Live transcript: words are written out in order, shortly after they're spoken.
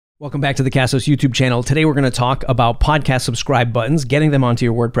Welcome back to the Cassos YouTube channel. Today we're going to talk about podcast subscribe buttons, getting them onto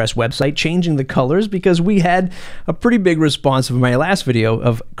your WordPress website, changing the colors, because we had a pretty big response of my last video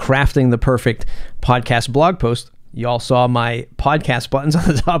of crafting the perfect podcast blog post. You all saw my podcast buttons on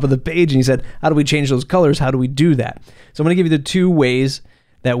the top of the page and you said, how do we change those colors? How do we do that? So I'm going to give you the two ways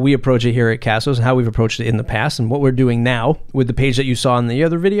that we approach it here at Cassos and how we've approached it in the past and what we're doing now with the page that you saw in the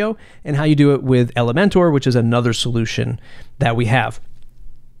other video and how you do it with Elementor, which is another solution that we have.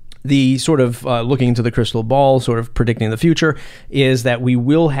 The sort of looking into the crystal ball, sort of predicting the future, is that we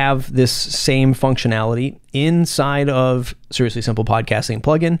will have this same functionality inside of Seriously Simple Podcasting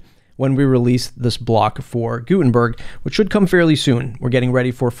plugin when we release this block for Gutenberg, which should come fairly soon. We're getting ready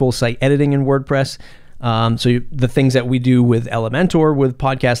for full site editing in WordPress. The things that we do with Elementor, with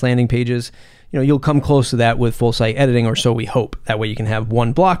podcast landing pages, you'll come close to that with full site editing, or so we hope. That way you can have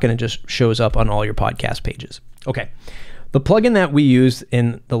one block and it just shows up on all your podcast pages. Okay. The plugin that we used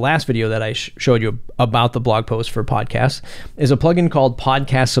in the last video that I showed you about the blog post for podcasts is a plugin called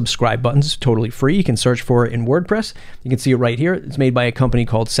Podcast Subscribe Buttons. It's totally free. You can search for it in WordPress. You can see it right here. It's made by a company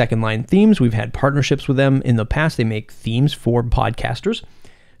called Second Line Themes. We've had partnerships with them in the past. They make themes for podcasters.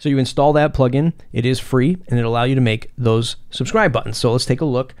 So you install that plugin. It is free, and it'll allow you to make those subscribe buttons. So let's take a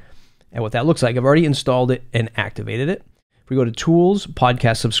look at what that looks like. I've already installed it and activated it. If we go to Tools,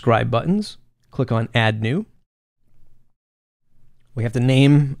 Podcast Subscribe Buttons, click on Add New. We have to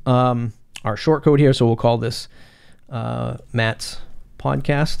name our shortcode here, so we'll call this Matt's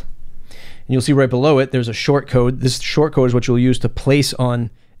Podcast. And you'll see right below it, there's a shortcode. This shortcode is what you'll use to place on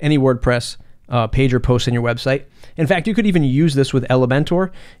any WordPress page or post in your website. In fact, you could even use this with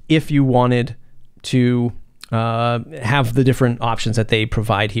Elementor if you wanted to have the different options that they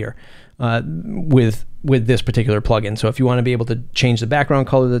provide here with this particular plugin. So if you want to be able to change the background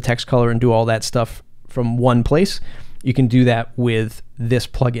color, the text color, and do all that stuff from one place, you can do that with this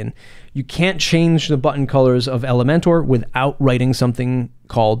plugin. You can't change the button colors of Elementor without writing something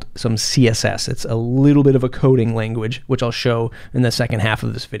called some CSS. It's a little bit of a coding language, which I'll show in the second half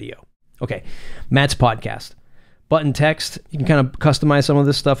of this video. Okay, Matt's Podcast. Button text, you can kind of customize some of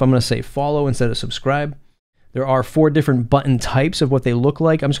this stuff. I'm going to say follow instead of subscribe. There are 4 different button types of what they look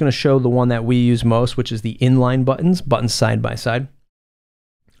like. I'm just going to show the one that we use most, which is the inline buttons, buttons side by side.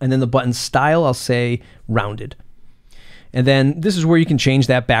 And then the button style, I'll say rounded. And then this is where you can change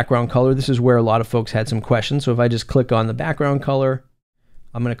that background color. This is where a lot of folks had some questions. So if I just click on the background color,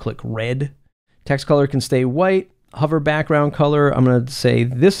 I'm going to click red. Text color can stay white. Hover background color, I'm going to say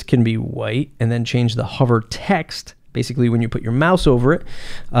this can be white, and then change the hover text. Basically, when you put your mouse over it,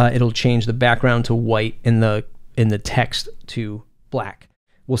 it'll change the background to white and the text to black.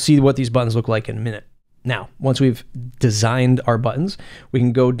 We'll see what these buttons look like in a minute. Now, once we've designed our buttons, we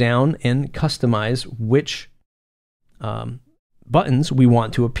can go down and customize which buttons we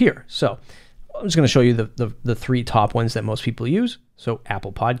want to appear. So I'm just going to show you the 3 top ones that most people use. So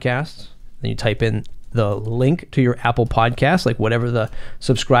Apple Podcasts, then you type in the link to your Apple Podcast, like whatever the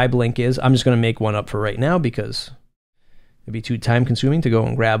subscribe link is. I'm just going to make one up for right now because it'd be too time consuming to go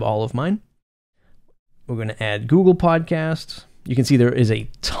and grab all of mine. We're going to add Google Podcasts. You can see there is a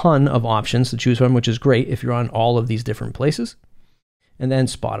ton of options to choose from, which is great if you're on all of these different places. And then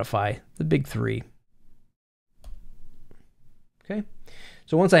Spotify, the big 3. Okay,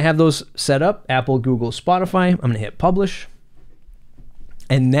 so once I have those set up, Apple, Google, Spotify, I'm going to hit publish.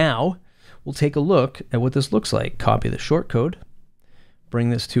 And now we'll take a look at what this looks like. Copy the shortcode, bring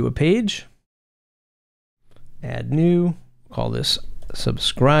this to a page, add new, call this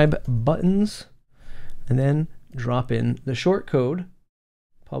subscribe buttons, and then drop in the shortcode,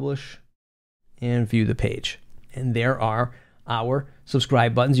 publish, and view the page. And there are our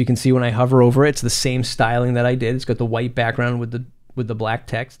subscribe buttons. You can see when I hover over it, it's the same styling that I did. It's got the white background with the black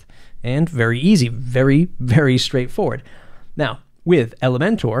text, and very easy, very, very straightforward. Now, with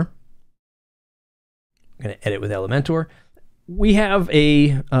Elementor, I'm going to edit with Elementor. We have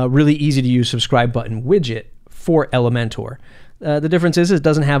a really easy to use subscribe button widget for Elementor. The difference is it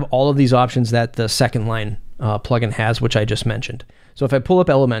doesn't have all of these options that the second line plugin has, which I just mentioned. So if I pull up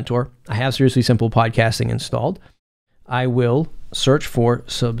Elementor, I have Seriously Simple Podcasting installed. I will search for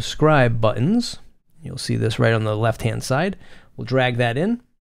subscribe buttons. You'll see this right on the left-hand side. We'll drag that in.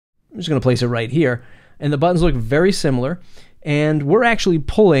 I'm just going to place it right here. And the buttons look very similar. And we're actually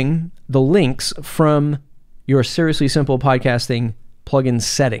pulling the links from your Seriously Simple Podcasting plugin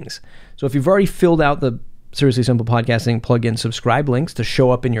settings. So if you've already filled out the Seriously Simple Podcasting plugin subscribe links to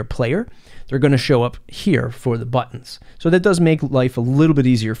show up in your player, they're going to show up here for the buttons. So that does make life a little bit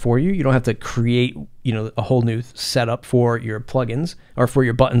easier for you. You don't have to create, a whole new setup for your plugins, or for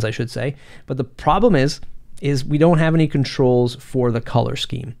your buttons, I should say. But the problem is is we don't have any controls for the color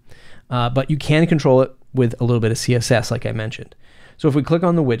scheme, but you can control it with a little bit of CSS, like I mentioned. So if we click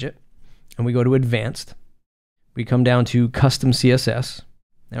on the widget and we go to advanced, we come down to custom CSS.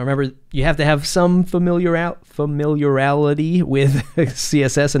 Now remember, you have to have some familiarity with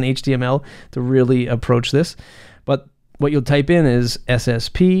CSS and HTML to really approach this. But what you'll type in is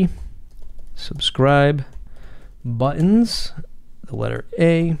SSP, subscribe, buttons, the letter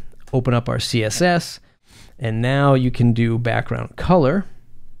A, open up our CSS, and now you can do background color.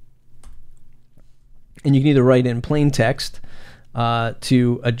 And you can either write in plain text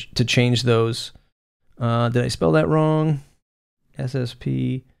to change those. Did I spell that wrong?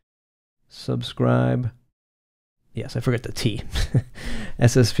 SSP, subscribe. Yes, I forgot the T.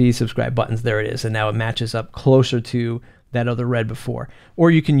 SSP, subscribe buttons. There it is. And now it matches up closer to that other red before.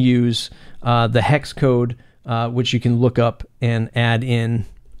 Or you can use the hex code, which you can look up and add in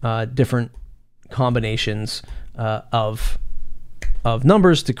different combinations of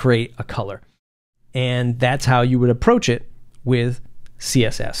numbers to create a color. And that's how you would approach it with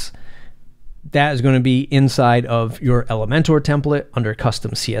CSS. That is going to be inside of your Elementor template under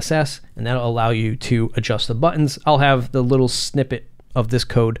custom CSS, and that'll allow you to adjust the buttons. I'll have the little snippet of this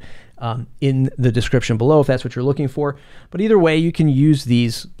code in the description below if that's what you're looking for. But either way, you can use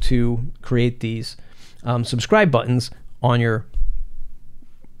these to create these subscribe buttons on your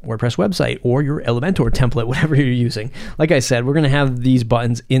WordPress website or your Elementor template, whatever you're using. Like I said, we're going to have these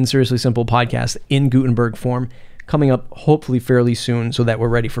buttons in Seriously Simple Podcast in Gutenberg form coming up hopefully fairly soon so that we're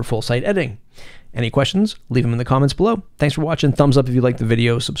ready for full site editing. Any questions? Leave them in the comments below. Thanks for watching. Thumbs up if you liked the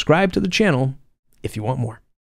video. Subscribe to the channel if you want more.